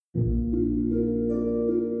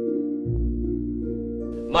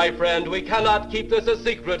My friend, we cannot keep this a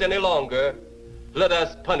secret any longer. Let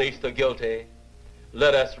us punish the guilty.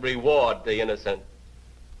 Let us reward the innocent.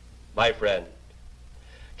 My friend,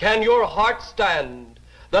 can your heart stand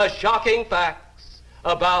the shocking facts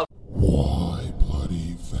about Why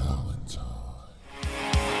Bloody Valentine?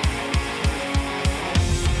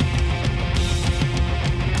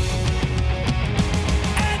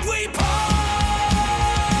 And we party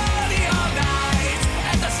all night,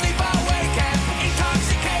 and the sleeper waken,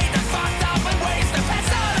 intoxicated, fucked up, and ways to pass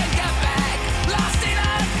out and get back, lost in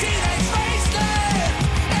a teenage wasteland.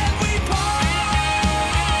 And we party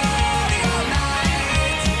all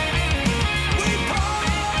night. We party.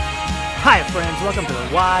 Hi, friends. Welcome to the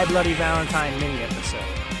Why Bloody Valentine mini episode.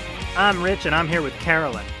 I'm Rich, and I'm here with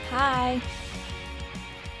Carolyn. Hi.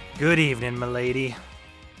 Good evening, milady.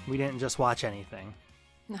 We didn't just watch anything.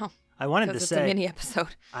 No, I wanted to because it's say, a mini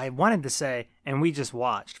episode. I wanted to say, and we just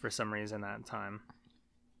watched for some reason that time.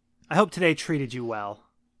 I hope today treated you well.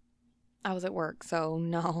 I was at work, so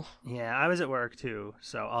no. Yeah, I was at work too,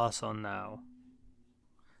 so also no.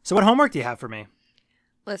 So what homework do you have for me?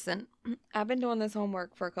 Listen, I've been doing this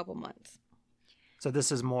homework for a couple months. So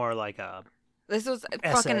this is more like a This was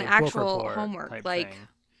essay, fucking book actual report homework. type Like, thing.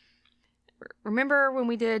 remember when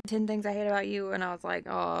we did 10 Things I Hate About You, and I was like,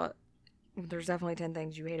 oh, there's definitely 10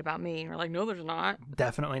 things you hate about me. And you're like, no, there's not.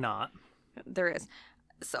 Definitely not. There is.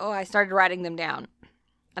 So I started writing them down.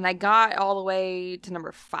 And I got all the way to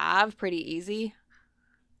number 5 pretty easy.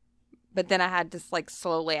 But then I had to like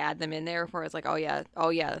slowly add them in there where it's like, yeah,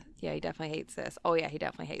 he definitely hates this. Oh yeah, he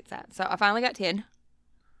definitely hates that. So I finally got 10.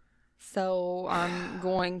 So I'm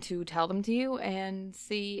going to tell them to you and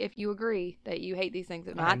see if you agree that you hate these things.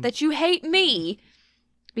 Not that you hate me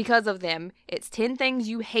because of them. It's 10 things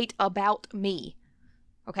you hate about me.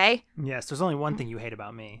 Okay? Yes, there's only one thing you hate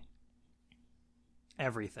about me.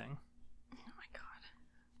 Everything. Oh my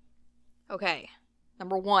God. Okay.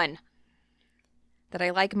 Number 1. That I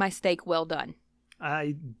like my steak well done.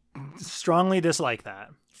 I strongly dislike that.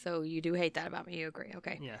 So you do hate that about me. You agree.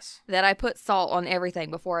 Okay. Yes. That I put salt on everything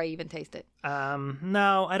before I even taste it.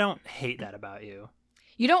 No, I don't hate that about you.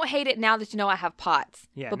 You don't hate it now that you know I have pots.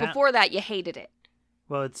 Yeah, But now- before that, you hated it.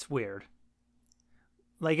 Well, it's weird.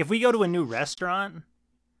 Like, if we go to a new restaurant,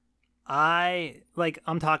 I'm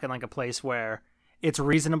talking like a place where it's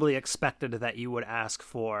reasonably expected that you would ask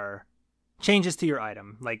for changes to your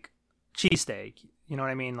item, like cheesesteak. You know what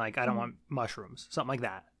I mean? Like, I don't want mushrooms, something like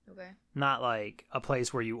that. Okay. Not like a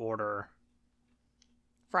place where you order,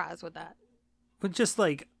 Fries with that. but just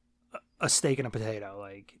like a steak and a potato.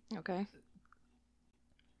 Like, Okay.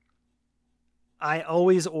 I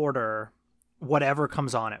always order whatever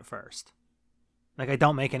comes on it first. Like, I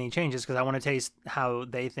don't make any changes because I want to taste how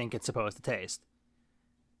they think it's supposed to taste.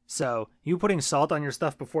 So, you putting salt on your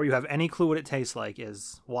stuff before you have any clue what it tastes like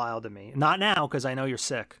is wild to me. Not now, because I know you're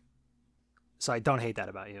sick. So I don't hate that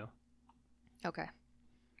about you. Okay.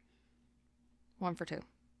 1 for 2.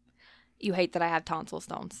 You hate that I have tonsil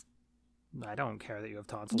stones. I don't care that you have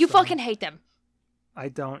tonsils. You fucking hate them. I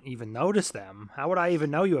don't even notice them. How would I even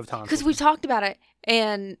know you have tonsils? Because we talked about it,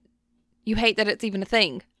 and you hate that it's even a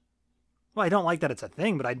thing. Well, I don't like that it's a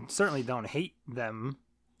thing, but I certainly don't hate them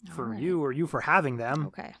for Alright. you or you for having them.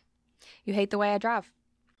 Okay. You hate the way I drive.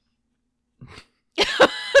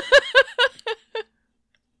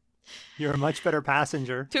 You're a much better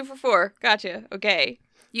passenger. 2 for 4. Gotcha. Okay.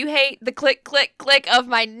 You hate the click, click, click of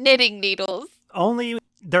my knitting needles. Only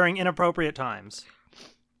during inappropriate times.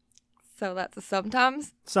 So that's a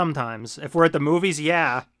sometimes? Sometimes. If we're at the movies,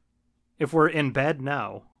 yeah. If we're in bed,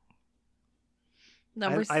 no.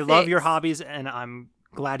 Number 6. I love your hobbies, and I'm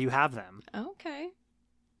glad you have them. Okay.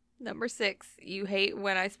 Number 6. You hate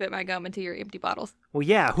when I spit my gum into your empty bottles. Well,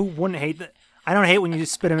 yeah, who wouldn't hate that? I don't hate when you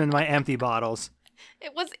just spit them in my empty bottles.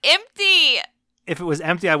 It was empty. If it was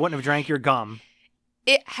empty, I wouldn't have drank your gum.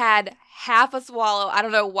 It had half a swallow. I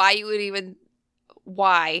don't know why you would even...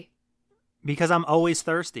 Why? Because I'm always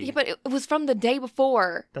thirsty. Yeah, but it was from the day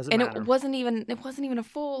before. Doesn't and matter. it wasn't even a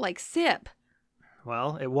full like sip.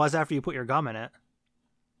 Well, it was after you put your gum in it.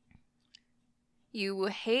 You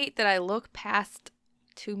hate that I look past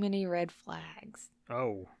too many red flags.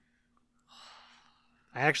 Oh.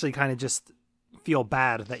 I actually kind of just feel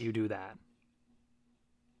bad that you do that.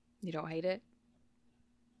 You don't hate it?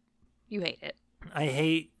 You hate it.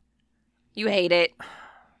 You hate it.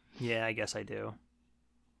 Yeah, I guess I do.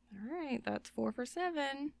 All right, that's 4 for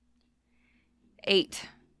 7. 8.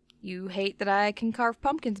 You hate that I can carve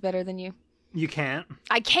pumpkins better than you. You can't.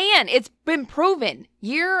 I can. It's been proven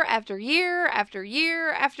year after year after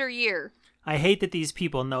year after year. I hate that these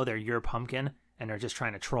people know they're your pumpkin and they're just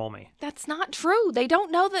trying to troll me. That's not true. They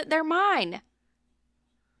don't know that they're mine.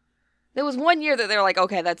 There was 1 year that they were like,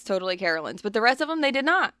 okay, that's totally Carolyn's. But the rest of them, they did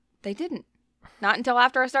not. They didn't. Not until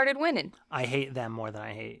after I started winning. I hate them more than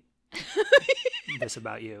I hate this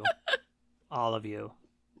about you. All of you.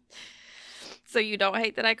 So you don't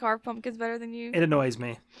hate that I carve pumpkins better than you? It annoys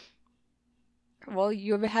me. Well,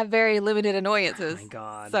 you have very limited annoyances. Oh my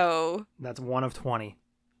God. So. That's 1 of 20.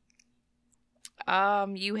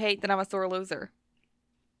 You hate that I'm a sore loser.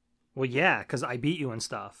 Well, yeah, because I beat you and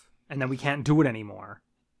stuff. And then we can't do it anymore.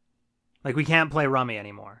 Like, we can't play Rummy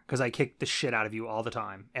anymore. Because I kick the shit out of you all the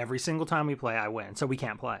time. Every single time we play, I win. So we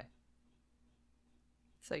can't play.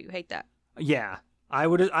 So you hate that. Yeah. I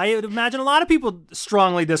would imagine a lot of people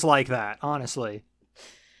strongly dislike that, honestly.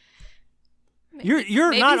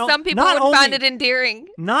 You're Maybe not some people not would only, find it endearing.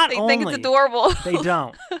 Not They only think it's adorable. They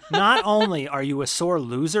don't. Not only are you a sore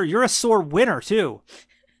loser, you're a sore winner too.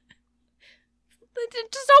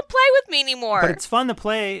 Just don't play with me anymore. But it's fun to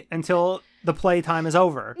play until the play time is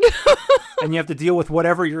over. And you have to deal with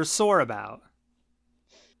whatever you're sore about.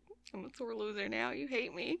 I'm a sore loser now. You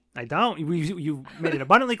hate me. I don't. You made it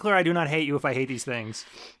abundantly clear I do not hate you if I hate these things.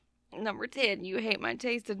 Number 10, you hate my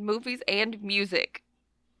taste in movies and music.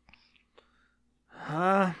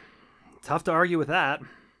 Tough to argue with that.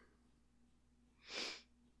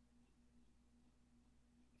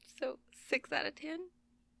 So 6 out of 10.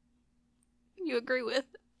 You agree with?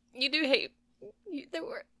 You do hate.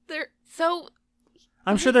 They're so.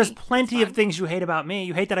 I'm sure there's plenty of things you hate about me.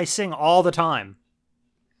 You hate that I sing all the time.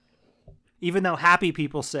 Even though happy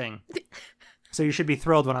people sing. So you should be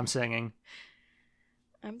thrilled when I'm singing.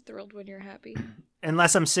 I'm thrilled when you're happy.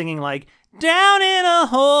 Unless I'm singing like, down in a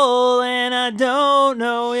hole and I don't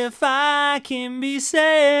know if I can be saved.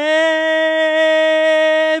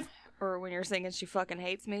 Or when you're singing She Fucking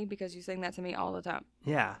Hates Me because you sing that to me all the time.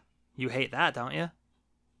 Yeah. You hate that, don't you?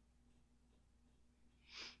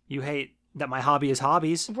 You hate that my hobby is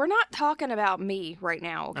hobbies. We're not talking about me right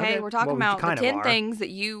now, okay? We're talking Well, we about the kind of 10 are. things that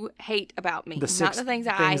you hate about me. The Not 6 the things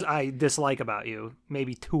I dislike about you.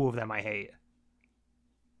 Maybe 2 of them I hate.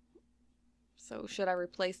 So should I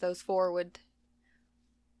replace those 4 with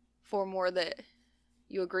 4 more that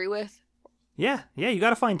you agree with? Yeah, you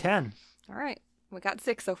gotta find 10. All right. We got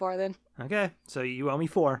 6 so far then. Okay, so you owe me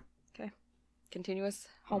 4. Okay. Continuous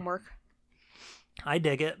homework. I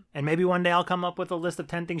dig it. And maybe one day I'll come up with a list of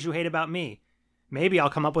 10 things you hate about me. Maybe I'll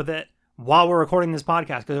come up with it while we're recording this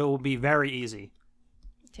podcast because it will be very easy.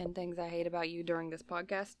 10 things I hate about you during this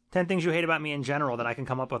podcast. 10 things you hate about me in general that I can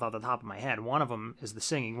come up with off the top of my head. One of them is the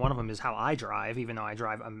singing. One of them is how I drive, even though I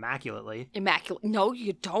drive immaculately. Immaculate. No,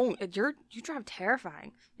 you don't. You drive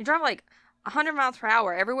terrifying. You drive like 100 miles per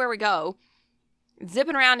hour everywhere we go.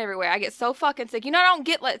 Zipping around everywhere. I get so fucking sick. You know, I don't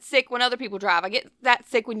get sick when other people drive. I get that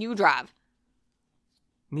sick when you drive.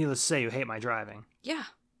 Needless to say, you hate my driving. Yeah.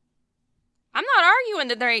 I'm not arguing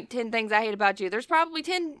that there ain't 10 things I hate about you. There's probably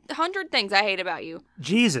 100 things I hate about you.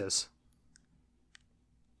 Jesus.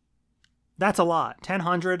 That's a lot.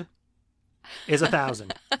 1,000 is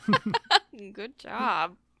 1,000. Good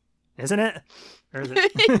job. Isn't it? Or is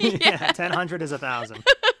it? Yeah. 1,000 is 1,000.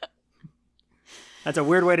 That's a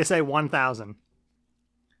weird way to say 1,000.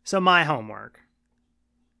 So my homework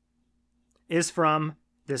is from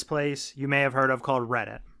this place you may have heard of called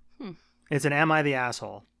Reddit. It's an Am I the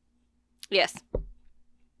Asshole? Yes.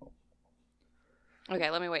 Okay,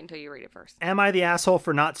 let me wait until you read it first. Am I the asshole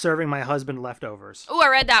for not serving my husband leftovers? Oh, I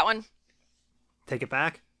read that one. Take it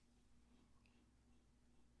back?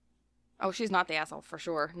 Oh, she's not the asshole for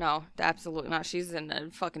sure. No, absolutely not. She's in a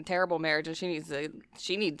fucking terrible marriage and she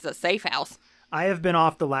needs a safe house. I have been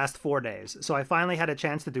off the last 4 days, so I finally had a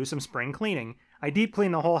chance to do some spring cleaning. I deep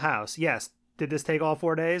cleaned the whole house. Yes. Did this take all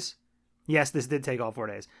 4 days? Yes, this did take all 4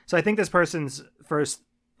 days. So I think this person's first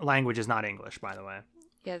language is not English, by the way.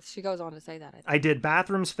 Yes, she goes on to say that. I think. I did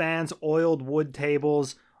bathrooms, fans, oiled wood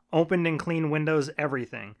tables, opened and cleaned windows,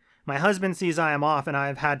 everything. My husband sees I am off and I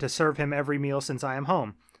have had to serve him every meal since I am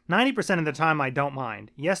home. 90% of the time I don't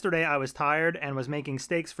mind. Yesterday I was tired and was making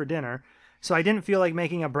steaks for dinner, so I didn't feel like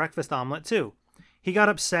making a breakfast omelet too. He got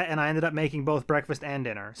upset and I ended up making both breakfast and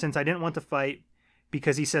dinner, since I didn't want to fight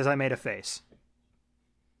because he says I made a face.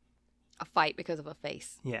 A fight because of a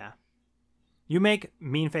face. Yeah. You make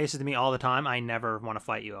mean faces to me all the time. I never want to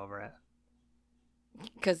fight you over it.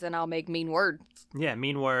 Because then I'll make mean words. Yeah,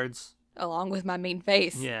 mean words. Along with my mean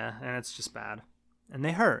face. Yeah, and it's just bad. And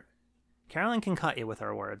they hurt. Carolyn can cut you with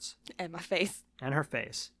her words. And my face. And her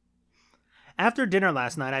face. After dinner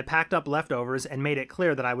last night, I packed up leftovers and made it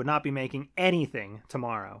clear that I would not be making anything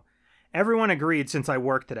tomorrow. Everyone agreed since I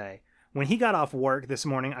worked today. When he got off work this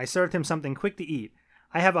morning, I served him something quick to eat.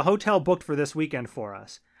 I have a hotel booked for this weekend for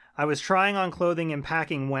us. I was trying on clothing and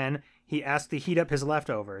packing when he asked to heat up his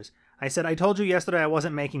leftovers. I said, I told you yesterday I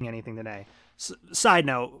wasn't making anything today. Side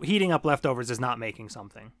note, heating up leftovers is not making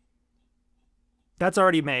something. That's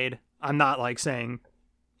already made. I'm not like saying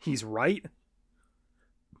he's right,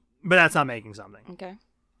 but that's not making something. Okay.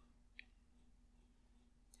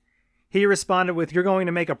 He responded with, you're going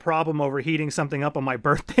to make a problem over heating something up on my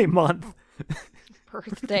birthday month.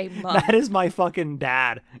 Birthday month. That is my fucking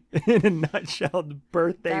dad in a nutshell.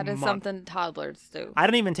 Birthday month. That is something toddlers do. I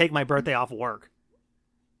don't even take my birthday off work.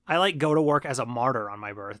 I like go to work as a martyr on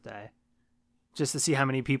my birthday. Just to see how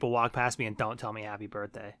many people walk past me and don't tell me happy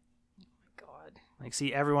birthday. Oh my God. Like,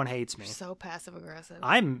 see, everyone hates me. You're so passive aggressive.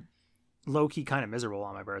 I'm low-key kind of miserable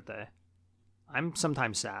on my birthday. I'm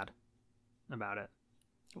sometimes sad about it.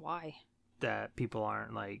 Why? That people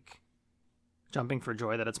aren't, like, jumping for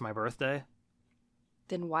joy that it's my birthday.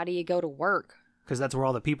 Then why do you go to work? Because that's where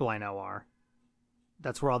all the people I know are.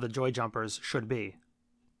 That's where all the joy jumpers should be.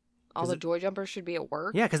 All the joy jumpers should be at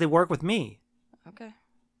work? Yeah, because they work with me. Okay.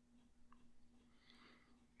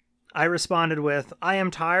 I responded with, I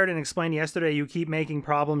am tired and explained yesterday you keep making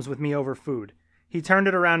problems with me over food. He turned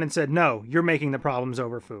it around and said, no, you're making the problems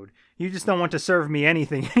over food. You just don't want to serve me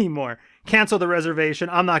anything anymore. Cancel the reservation.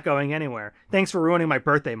 I'm not going anywhere. Thanks for ruining my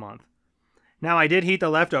birthday month. Now, I did heat the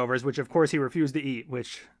leftovers, which of course he refused to eat,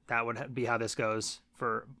 which that would be how this goes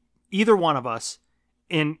for either one of us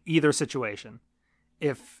in either situation.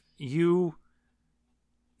 If you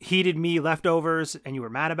heated me leftovers and you were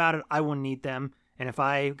mad about it, I wouldn't eat them. And if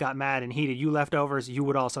I got mad and heated you leftovers, you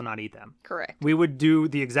would also not eat them. Correct. We would do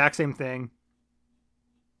the exact same thing,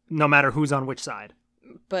 no matter who's on which side.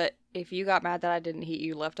 But if you got mad that I didn't heat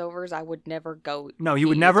you leftovers, I would never go. No, you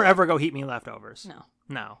would never ever go heat me leftovers.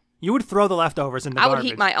 No. You would throw the leftovers in the garbage. I would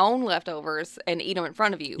heat my own leftovers and eat them in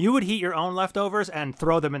front of you. You would heat your own leftovers and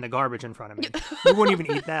throw them in the garbage in front of me. You wouldn't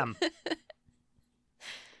even eat them.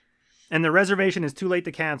 And the reservation is too late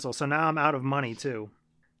to cancel, so now I'm out of money too.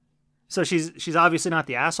 So she's obviously not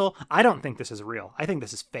the asshole. I don't think this is real. I think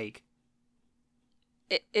this is fake.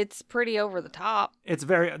 It's pretty over the top. It's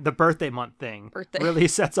the birthday month thing really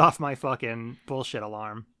sets off my fucking bullshit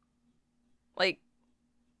alarm. Like,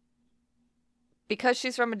 because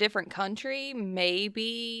she's from a different country,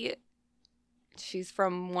 maybe she's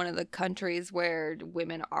from one of the countries where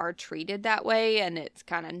women are treated that way and it's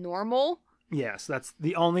kind of normal. Yes, that's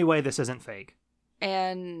the only way this isn't fake.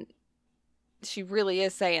 And she really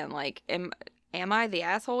is saying, like, am I the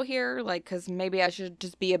asshole here? Like, because maybe I should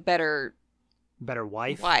just be a better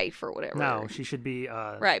wife or whatever. No, she should be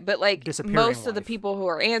right, but like most of the wife. people who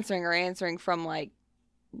are answering from like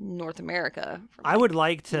North America. From, I would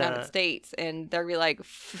like to United States, and they'll be like,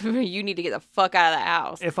 "You need to get the fuck out of the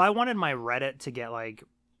house." If I wanted my Reddit to get like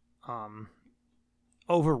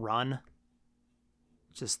overrun,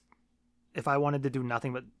 just if I wanted to do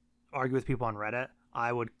nothing but argue with people on Reddit,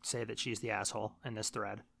 I would say that she's the asshole in this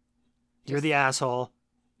thread. You're the asshole.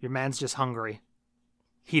 Your man's just hungry.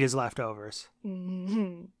 Heat his leftovers.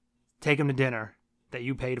 Mm-hmm. Take him to dinner that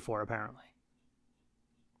you paid for, apparently.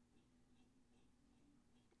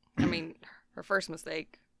 I mean, her first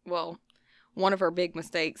mistake, well, one of her big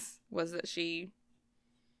mistakes was that she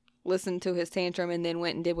listened to his tantrum and then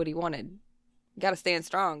went and did what he wanted. You gotta stand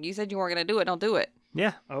strong. You said you weren't gonna do it, don't do it.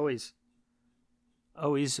 Yeah, always.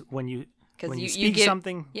 Always when you speak you give,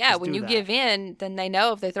 something. Yeah, when you that. give in, then they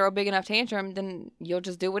know if they throw a big enough tantrum, then you'll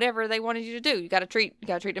just do whatever they wanted you to do. You gotta treat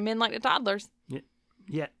the men like the toddlers.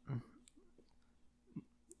 Yeah.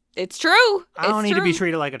 It's true. I don't need to be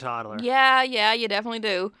treated like a toddler. Yeah, you definitely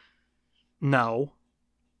do. No,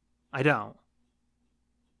 I don't.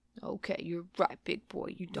 Okay, you're right, big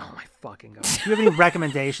boy. You don't. Oh my fucking god! Do you have any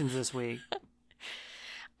recommendations this week?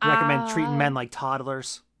 Recommend treating men like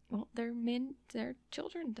toddlers. Well, they're men. They're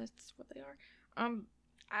children. That's what they are.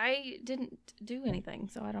 I didn't do anything,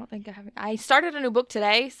 so I don't think I have. I started a new book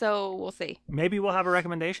today, so we'll see. Maybe we'll have a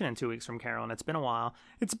recommendation in 2 weeks from Carolyn. It's been a while.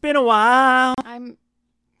 It's been a while. I'm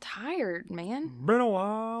tired, man. Been a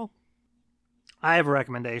while. I have a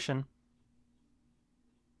recommendation.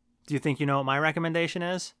 Do you think you know what my recommendation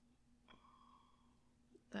is?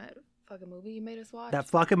 That fucking movie you made us watch? That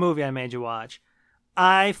fucking movie I made you watch.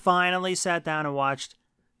 I finally sat down and watched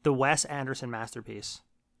the Wes Anderson masterpiece,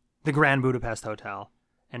 The Grand Budapest Hotel.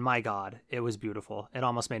 And my God, it was beautiful. It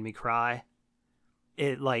almost made me cry.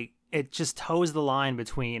 It just toes the line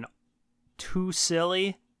between too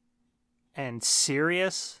silly and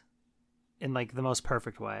serious in like the most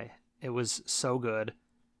perfect way. It was so good.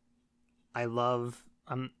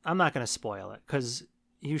 I'm not going to spoil it because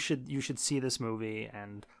you should see this movie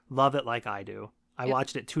and love it like I do. I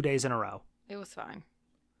watched it 2 days in a row. It was fine.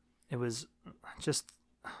 It was just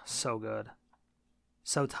so good.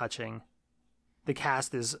 So touching. The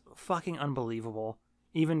cast is fucking unbelievable.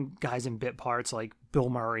 Even guys in bit parts like Bill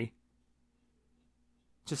Murray.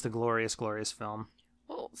 Just a glorious, glorious film.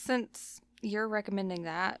 Well, since you're recommending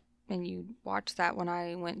that and you watched that when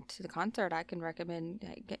I went to the concert, I can recommend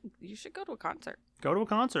you should go to a concert. Go to a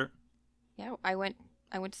concert. Yeah, I went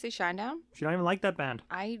to see Shinedown. She don't even like that band.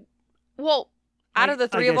 Out of the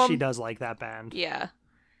three of I guess them, she does like that band. Yeah.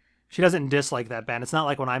 She doesn't dislike that band. It's not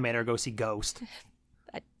like when I made her go see Ghost.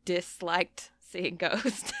 I disliked seeing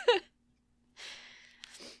Ghost.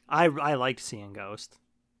 I liked seeing Ghost.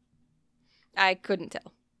 I couldn't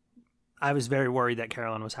tell. I was very worried that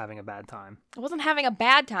Carolyn was having a bad time. I wasn't having a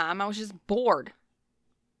bad time. I was just bored.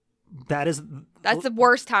 That's the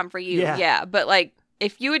worst time for you. Yeah. But like,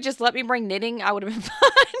 if you had just let me bring knitting, I would have been fine.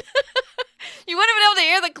 You wouldn't have been able to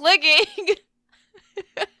hear the clicking.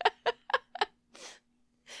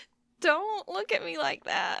 Don't look at me like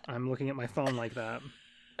that. I'm looking at my phone like that.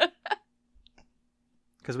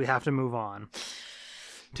 Because we have to move on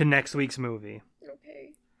to next week's movie.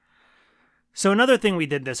 Okay. So another thing we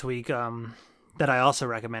did this week that I also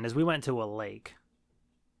recommend is we went to a lake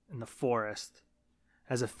in the forest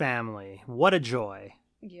as a family. What a joy.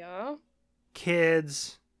 Yeah.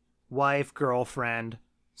 Kids, wife, girlfriend,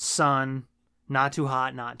 son, not too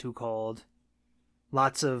hot, not too cold.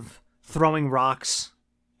 Lots of throwing rocks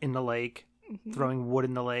in the lake, throwing wood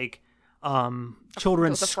in the lake.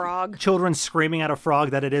 Children With a frog. Children screaming at a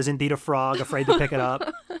frog that it is indeed a frog, afraid to pick it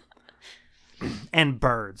up. And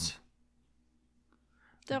birds.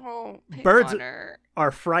 Don't pick Birds on her.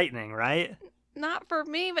 are frightening, right? Not for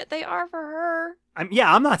me, but they are for her.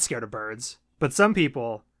 I'm not scared of birds, but some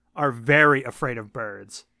people are very afraid of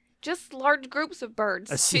birds. Just large groups of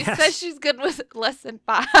birds. She Yes. says she's good with less than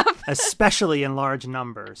 5. Especially in large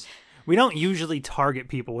numbers. We don't usually target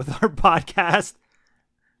people with our podcast,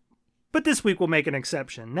 but this week we'll make an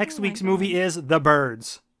exception. Next Oh my week's movie is The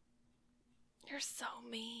Birds. You're so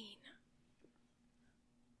mean.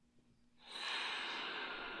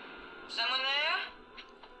 Someone there?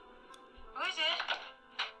 Who is it?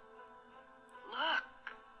 Look.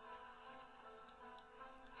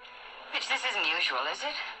 Mitch, this isn't usual, is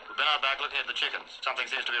it? We've been out back looking at the chickens. Something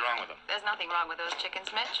seems to be wrong with them. There's nothing wrong with those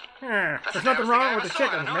chickens, Mitch. There's nothing wrong with the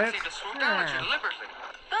chickens, Mitch. Mitch. To swoop down at you deliberately.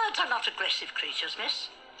 Birds are not aggressive creatures,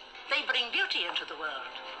 miss. They bring beauty into the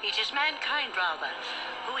world. It is mankind, rather,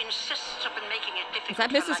 who insists upon making it difficult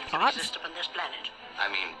that for Mrs. life Potts? to exist upon this planet. I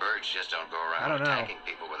mean, birds just don't go I around don't know. attacking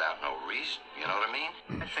people without no reason. You know what I mean?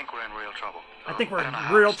 I think we're in real trouble. I think we're don't in know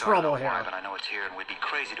how real it started trouble or why, here. but I know it's here, and we'd be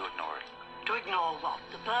crazy to ignore it. To ignore what?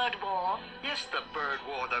 The bird war? Yes, the bird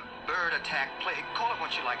war, the bird attack plague. Call it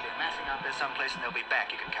what you like. They're massing out there someplace, and they'll be back.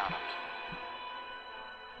 You can count on it.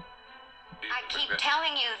 I keep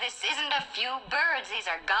telling you, this isn't a few birds. These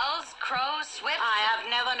are gulls, crows, swifts. I have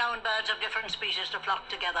never known birds of different species to flock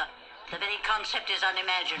together. The very concept is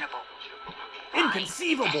unimaginable.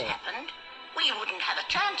 Inconceivable. If that happened, we wouldn't have a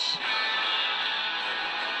chance.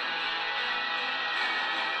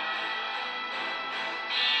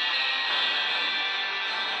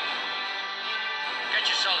 Get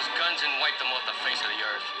yourselves guns and wipe them off the face of the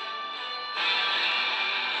earth.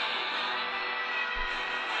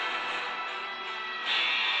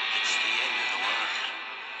 It's the end of the world.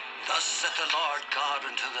 Thus saith the Lord God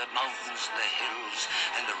unto the mountains and the hills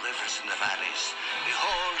and the rivers and the valleys.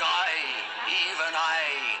 Behold, I, even I,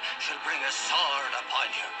 shall bring a sword upon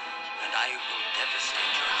you, and I will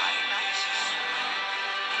devastate your high places.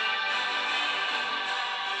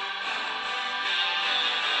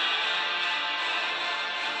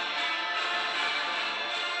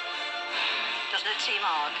 Doesn't it seem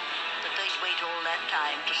odd that they'd wait all that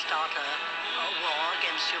time to start a war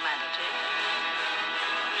against humanity?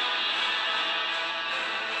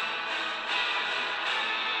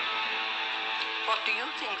 What do you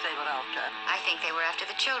think they were after? I think they were after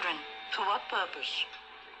the children. For what purpose?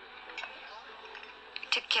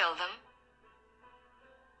 To kill them.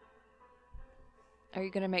 Are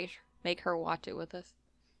you going to make her watch it with us?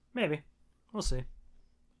 Maybe. We'll see.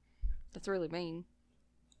 That's really mean.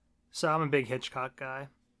 So I'm a big Hitchcock guy.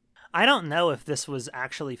 I don't know if this was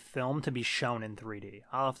actually filmed to be shown in 3D.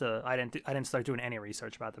 I'll have to. I didn't start doing any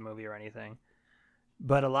research about the movie or anything.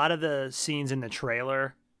 But a lot of the scenes in the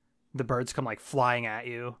trailer, the birds come like flying at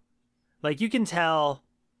you. Like you can tell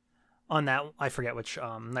on that. I forget which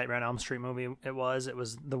Nightmare on Elm Street movie it was. It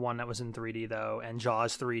was the one that was in 3D though, and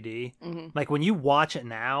Jaws 3D. Mm-hmm. Like when you watch it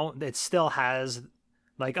now, it still has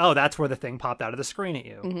like, oh, that's where the thing popped out of the screen at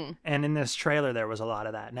you. Mm-hmm. And in this trailer, there was a lot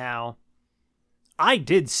of that. Now, I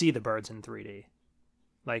did see the birds in 3D.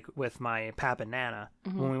 like with my pap and nana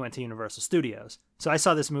when we went to Universal Studios. So I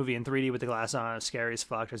saw this movie in 3D with the glass on. It was scary as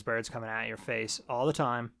fuck. There's birds coming at your face all the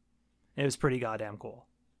time. It was pretty goddamn cool.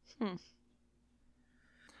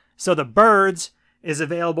 So The Birds is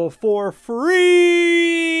available for free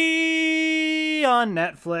on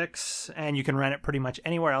Netflix, and you can rent it pretty much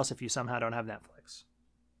anywhere else if you somehow don't have Netflix.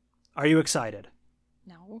 Are you excited?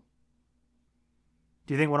 No.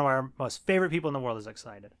 Do you think one of our most favorite people in the world is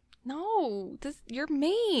excited? No. You're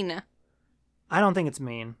mean. I don't think it's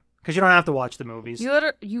mean, because you don't have to watch the movies.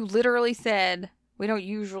 You literally said we don't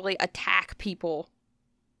usually attack people,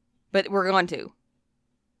 but we're going to.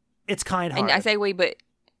 It's kind-hearted. And I say we, but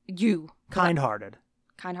you. Kind-hearted.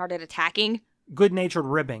 Kind-hearted attacking. Good-natured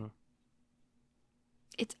ribbing.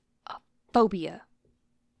 It's a phobia.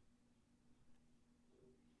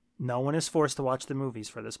 No one is forced to watch the movies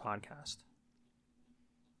for this podcast.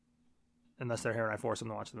 Unless they're here and I force them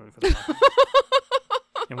to watch the movie for the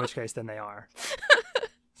podcast. In which case, then they are.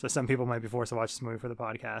 So some people might be forced to watch this movie for the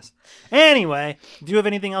podcast. Anyway, do you have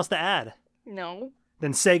anything else to add? No.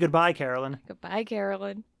 Then say goodbye, Carolyn. Goodbye,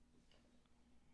 Carolyn.